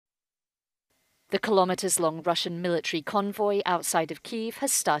The kilometers-long Russian military convoy outside of Kyiv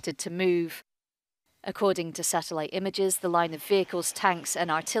has started to move. According to satellite images, the line of vehicles, tanks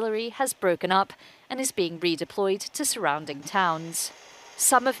and artillery has broken up and is being redeployed to surrounding towns.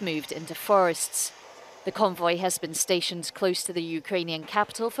 Some have moved into forests. The convoy has been stationed close to the Ukrainian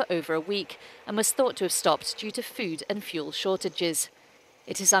capital for over a week and was thought to have stopped due to food and fuel shortages.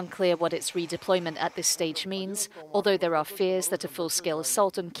 It is unclear what its redeployment at this stage means, although there are fears that a full-scale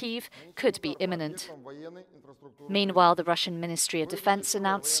assault on Kyiv could be imminent. Meanwhile, the Russian Ministry of Defense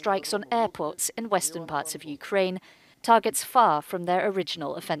announced strikes on airports in western parts of Ukraine, targets far from their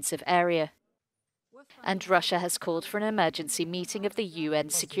original offensive area. And Russia has called for an emergency meeting of the UN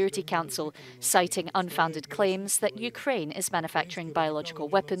Security Council, citing unfounded claims that Ukraine is manufacturing biological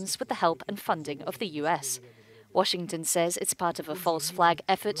weapons with the help and funding of the US. Washington says it's part of a false flag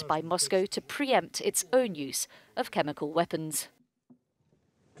effort by Moscow to preempt its own use of chemical weapons.